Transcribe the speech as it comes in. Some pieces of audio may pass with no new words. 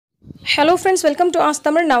Hello friends, welcome to Ask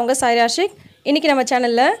Tamil. நான் உங்க சாய் ராஷிக். இன்னைக்கு நம்ம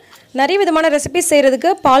சேனல்ல நிறைய விதமான ரெசிபீஸ் செய்யிறதுக்கு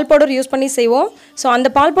பால் பவுடர் யூஸ் பண்ணி செய்வோம். சோ அந்த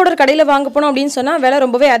பால் பவுடர் கடையில வாங்க போறோம் அப்படினு சொன்னா விலை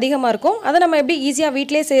ரொம்பவே அதிகமா இருக்கும். அத நம்ம எப்படி ஈஸியா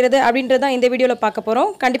வீட்லயே செய்யிறது அப்படின்றத தான் இந்த வீடியோல பார்க்க போறோம்.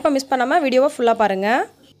 கண்டிப்பா மிஸ் பண்ணாம வீடியோவை ஃபுல்லா பாருங்க.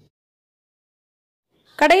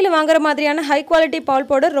 கடையில வாங்குற மாதிரியான ஹை குவாலிட்டி பால்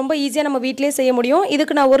பவுடர் ரொம்ப ஈஸியா நம்ம வீட்லயே செய்ய முடியும்.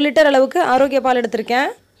 இதுக்கு நான் 1 லிட்டர் அளவுக்கு ஆரோக்கிய பால் எடுத்துர்க்கேன்.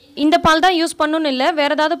 இந்த பால் தான் யூஸ் பண்ணனும் இல்ல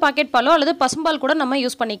வேற ஏதாவது பாக்கெட் பாலோ அல்லது பசும்பால் கூட நம்ம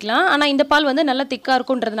யூஸ் பண்ணிக்கலாம். ஆனா இந்த பால் வந்து நல்ல திக்கா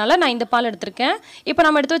இருக்கும்ன்றதனால நான் இந்த பால் எடுத்துர்க்கேன். இப்போ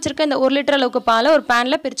நாம எடுத்து வச்சிருக்க இந்த 1 லிட்டர் அளவுக்கு பாலை ஒரு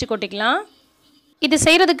panல பிரிச்சு கொட்டிக்கலாம். இது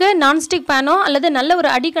செய்யிறதுக்கு நான் ஸ்டிக் பானோ அல்லது நல்ல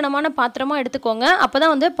ஒரு அடிகனமான பாத்திரமோ எடுத்துக்கோங்க.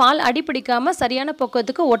 அப்பதான் வந்து பால் அடி பிடிக்காம சரியான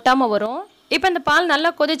பக்குவத்துக்கு ஒட்டாம வரும். இப்போ இந்த பால்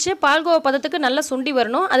நல்லா கொதிச்சு பால்கோவா பதத்துக்கு நல்லா சுண்டி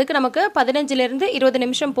வரணும். அதுக்கு நமக்கு 15 ல இருந்து 20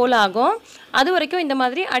 நிமிஷம் போல ஆகும். அது வரைக்கும் இந்த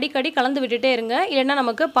மாதிரி அடிக்கடி கலந்து விட்டுட்டே இருங்க. இல்லனா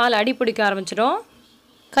நமக்கு பால் அடி பிடிக்க ஆரம்பிச்சிடும்.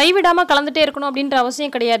 கைவிடாம கலந்துட்டே இருக்கணும் அப்படின்ற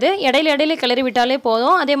அவசியம் கிடையாது. இடையில கிளறி விட்டாலே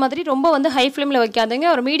போதும். அதே மாதிரி ரொம்ப வந்து ஹை ஃப்ளேம்ல வைக்காதீங்க.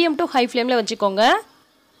 ஒரு மீடியம் டு ஹை ஃப்ளேம்ல வச்சுக்கோங்க.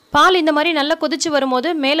 பால் இந்த மாதிரி நல்லா கொதிச்சு வரும்போது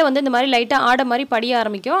மேலே வந்து இந்த மாதிரி லைட்டா ஆட மாதிரி படிய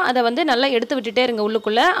ஆரம்பிக்கும். அதை வந்து நல்லா எடுத்து விட்டுட்டே இருங்க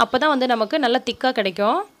உள்ளுக்குள்ள. அப்பதான் வந்து நமக்கு நல்லா திக்கா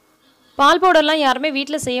கிடைக்கும். பால் பவுடர்லாம் யாருமே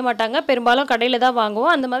வீட்டில் செய்ய மாட்டாங்க. பெரும்பாலும் கடையில் தான்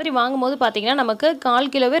வாங்குவோம். அந்த மாதிரி வாங்கும்போது பார்த்தீங்கன்னா நமக்கு 1/4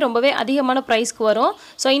 கிலோவே ரொம்பவே அதிகமான ப்ரைஸ்க்கு வரும்.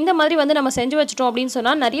 ஸோ இந்த மாதிரி வந்து நம்ம செஞ்சு வச்சிட்டோம் அப்படின்னு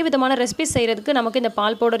சொன்னால் நிறைய விதமான ரெசிபிஸ் செய்கிறதுக்கு நமக்கு இந்த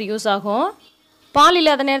பால் பவுடர் யூஸ் ஆகும். பால்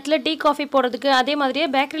இல்லாத நேரத்தில் டீ காஃபி போடுறதுக்கு அதே மாதிரியே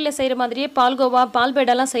பேக்கரியில் செய்கிற மாதிரியே பால்கோவா பால்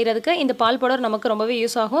பேடெல்லாம் செய்கிறதுக்கு இந்த பால் பவுடர் நமக்கு ரொம்பவே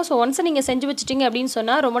யூஸ் ஆகும். ஸோ ஒன்ஸ் நீங்கள் செஞ்சு வச்சிட்டிங்க அப்படின்னு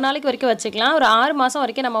சொன்னால் ரொம்ப நாளைக்கு வரைக்கும் வச்சுக்கலாம். ஒரு 6 மாதம்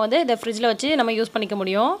வரைக்கும் நம்ம வந்து இதை ஃப்ரிட்ஜில் வச்சு நம்ம யூஸ் பண்ணிக்க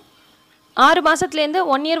முடியும். 6 மாதத்துலேருந்து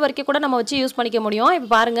 1 இயர் வரைக்கும் கூட நம்ம வச்சு யூஸ் பண்ணிக்க முடியும். இப்போ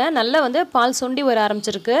பாருங்கள் நல்லா வந்து பால் சுண்டி வர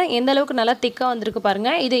ஆரம்பிச்சிருக்கு. எந்த அளவுக்கு நல்லா திக்காக வந்திருக்கு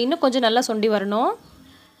பாருங்கள். இது இன்னும் கொஞ்சம் நல்லா சுண்டி வரணும்.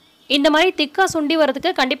 இந்த மாதிரி திக்காக சுண்டி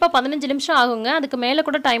வரதுக்கு கண்டிப்பாக 15 நிமிஷம் ஆகுங்க. அதுக்கு மேலே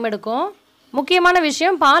கூட டைம் எடுக்கும். முக்கியமான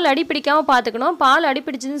விஷயம் பால் அடி பிடிக்காமல் பார்த்துக்கணும். பால் அடி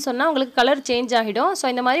பிடிச்சதுன்னு சொன்னால் உங்களுக்கு கலர் சேஞ்ச் ஆகிடும். ஸோ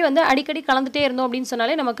இந்த மாதிரி வந்து அடிக்கடி கலந்துட்டே இருந்தோம் அப்படின்னு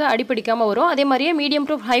சொன்னாலே நமக்கு அடி பிடிக்காமல் வரும். அதே மாதிரியே மீடியம்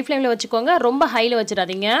டு ஹை ஃப்ளேமில் வச்சுக்கோங்க. ரொம்ப ஹையில்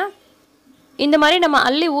வச்சிடாதீங்க. இந்த மாதிரி நம்ம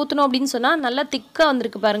அள்ளி ஊற்றணும் அப்படின்னு சொன்னால் நல்லா திக்காக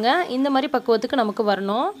வந்திருக்கு பாருங்கள். இந்த மாதிரி பக்குவத்துக்கு நமக்கு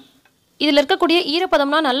வரணும். இதில் இருக்கக்கூடிய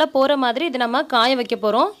ஈரப்பதம்லாம் நல்லா போகிற மாதிரி இதை நம்ம காய வைக்க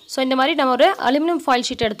போகிறோம். ஸோ இந்த மாதிரி நம்ம ஒரு அலுமினியம் ஃபாயில்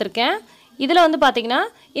ஷீட் எடுத்திருக்கேன். இதில் வந்து பார்த்திங்கன்னா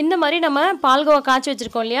இந்த மாதிரி நம்ம பால்கோவா காய்ச்சி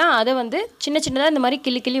வச்சுருக்கோம் இல்லையா, அதை வந்து சின்னதாக இந்த மாதிரி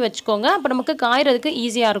கிள்ளி வச்சுக்கோங்க. அப்போ நமக்கு காயறதுக்கு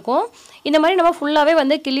ஈஸியாக இருக்கும். இந்த மாதிரி நம்ம ஃபுல்லாகவே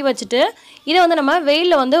வந்து கிள்ளி வச்சுட்டு இதை வந்து நம்ம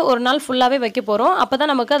வெயிலில் வந்து ஒரு நாள் ஃபுல்லாகவே வைக்க போகிறோம். அப்போ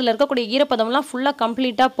தான் நமக்கு அதில் இருக்கக்கூடிய ஈரப்பதம்லாம் ஃபுல்லாக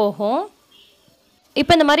கம்ப்ளீட்டாக போகும்.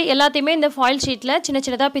 இப்போ இந்த மாதிரி எல்லாத்தையுமே இந்த ஃபாயில் ஷீட்டில்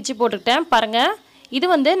சின்னதாக பிச்சு போட்டுக்கிட்டேன் பாருங்கள். இது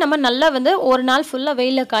வந்து நம்ம நல்லா வந்து ஒரு நாள் ஃபுல்லாக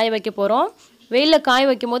வெயிலில் காய வைக்க போகிறோம். வெயிலில் காய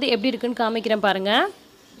வைக்கும் போது எப்படி இருக்குன்னு காமிக்கிறேன் பாருங்கள்.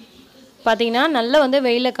 பார்த்தீங்கன்னா நல்லா வந்து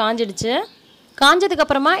வெயிலில் காஞ்சிடுச்சு.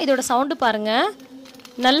 காஞ்சதுக்கப்புறமா இதோட சவுண்டு பாருங்கள்.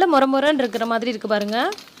 நல்ல முறன்னு இருக்கிற மாதிரி இருக்குது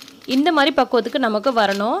பாருங்கள். இந்த மாதிரி பக்குவத்துக்கு நமக்கு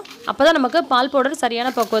வரணும். அப்போ தான் நமக்கு பால் பவுடர்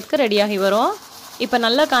சரியான பக்குவத்துக்கு ரெடியாகி வரும். இப்போ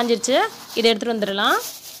நல்லா காஞ்சிடுச்சு. இதை எடுத்துகிட்டு வந்துடலாம்.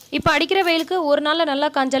 இப்போ அடிக்கிற வெயிலுக்கு ஒரு நாளில் நல்லா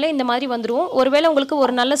காஞ்சாலே இந்த மாதிரி வந்துடும். ஒருவேளை உங்களுக்கு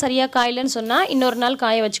ஒரு நாளில் சரியாக காயலன்னு சொன்னால் இன்னொரு நாள்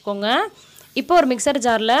காய வச்சுக்கோங்க. இப்போ ஒரு மிக்சர்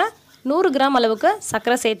ஜாரில் 100 கிராம் அளவுக்கு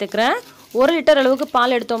சர்க்கரை சேர்த்துக்கிறேன். 1 லிட்டர் அளவுக்கு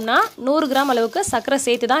பால் எடுத்தோம்னா 100 கிராம் அளவுக்கு சர்க்கரை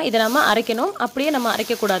சேர்த்து தான் இதை நம்ம அரைக்கணும். அப்படியே நம்ம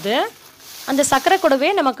அரைக்கக்கூடாது. அந்த சர்க்கரை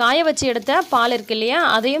கூடவே நம்ம காய வச்சு எடுத்த பால் இருக்கு இல்லையா,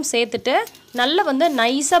 அதையும் சேர்த்துட்டு நல்லா வந்து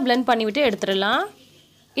நைஸாக பிளெண்ட் பண்ணிவிட்டு எடுத்துடலாம்.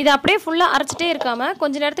 இதை அப்படியே ஃபுல்லாக அரைச்சிட்டே இருக்காமல்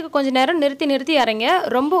கொஞ்ச நேரம் நிறுத்தி அரைங்க.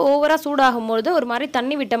 ரொம்ப ஓவராக சூடாகும்போது ஒரு மாதிரி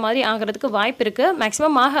தண்ணி விட்ட மாதிரி ஆகிறதுக்கு வாய்ப்பு இருக்குது.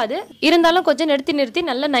 மேக்ஸிமம் ஆகாது. இருந்தாலும் கொஞ்சம் நிறுத்தி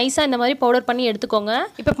நல்லா நைஸாக இந்த மாதிரி பவுடர் பண்ணி எடுத்துக்கோங்க.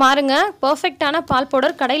 இப்போ பாருங்கள், பர்ஃபெக்டான பால்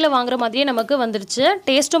பவுடர் கடையில் வாங்குற மாதிரியே நமக்கு வந்துருச்சு.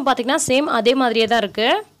 டேஸ்ட்டும் பார்த்திங்கன்னா சேம் அதே மாதிரியே தான்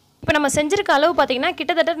இருக்குது. இப்போ நம்ம செஞ்சிருக்க அளவு பார்த்திங்கன்னா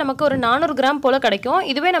கிட்டத்தட்ட நமக்கு ஒரு 400 கிராம் போல் கிடைக்கும்.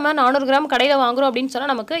 இதுவே நம்ம 400 கிராம் கடையில் வாங்குகிறோம் அப்படின்னு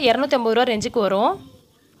சொன்னால் நமக்கு 250 ரூபா ரேஞ்சுக்கு வரும்.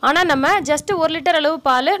 ஆனால் நம்ம ஜஸ்ட்டு 1 லிட்டர் அளவு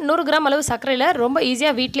பால் 100 கிராம் அளவு சர்க்கரையில் ரொம்ப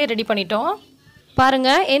ஈஸியாக வீட்டிலே ரெடி பண்ணிட்டோம்.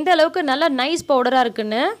 பாருங்கள் எந்த அளவுக்கு நல்லா நைஸ் பவுடராக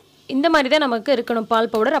இருக்குன்னு. இந்த மாதிரி தான் நமக்கு இருக்கணும்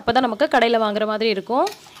பால் பவுடர். அப்போ தான் நமக்கு கடையில் வாங்குற மாதிரி இருக்கும்.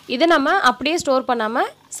 இதை நம்ம அப்படியே ஸ்டோர் பண்ணாமல்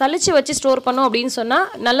சலிச்சு வச்சு ஸ்டோர் பண்ணோம் அப்படின்னு சொன்னால்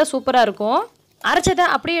நல்லா சூப்பராக இருக்கும். அரைச்சதை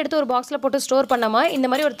அப்படியே எடுத்து ஒரு பாக்ஸில் போட்டு ஸ்டோர் பண்ணாமல் இந்த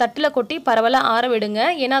மாதிரி ஒரு தட்டில் கொட்டி பரவாயில்ல ஆற விடுங்க.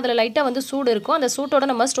 ஏன்னா அதில் லைட்டாக வந்து சூடு இருக்கும். அந்த சூட்டோட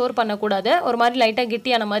நம்ம ஸ்டோர் பண்ணக்கூடாது. ஒரு மாதிரி லைட்டாக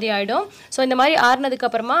கெட்டியான மாதிரி ஆகிடும். ஸோ இந்த மாதிரி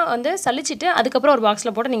ஆறுனதுக்கப்புறமா வந்து சலிச்சிட்டு அதுக்கப்புறம் ஒரு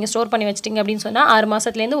பாக்ஸில் போட்டு நீங்கள் ஸ்டோர் பண்ணி வச்சிட்டிங்க அப்படின்னு சொன்னால் 6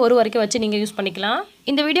 மாதத்துலேருந்து 1 வரைக்கும் வச்சு நீங்கள் யூஸ் பண்ணிக்கலாம்.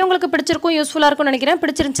 இந்த வீடியோ உங்களுக்கு பிடிச்சிருக்கும், யூஸ்ஃபுல்லாக இருக்கும்னு நினைக்கிறேன்.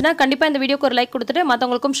 பிடிச்சிருந்துச்சுன்னா கண்டிப்பாக இந்த வீடியோக்கு ஒரு லைக் கொடுத்துட்டு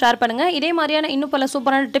மற்றவங்களுக்கும் ஷேர் பண்ணுங்கள். இதே மாதிரியான இன்னும் பல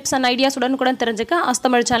சூப்பரான டிப்ஸ் அண்ட் ஐடியாஸ் உடனுக்குடன் தெரிஞ்சுக்க ஆஸ்க்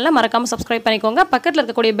தமிழ் சேனலை மறக்காமல் சப்ஸ்கிரைப் பண்ணிக்கோங்க. பக்கத்தில்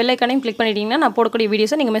இருக்கக்கூடிய பெல் ஐக்கானையும் கிளிக் பண்ணிட்டீங்கன்னா நான் போடக்கூடிய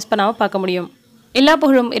வீடியோஸை நீங்கள் மிஸ் பண்ணாமல் பார்க்க முடியும். எல்லா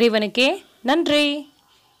புகழும் இறைவனுக்கே. நன்றி.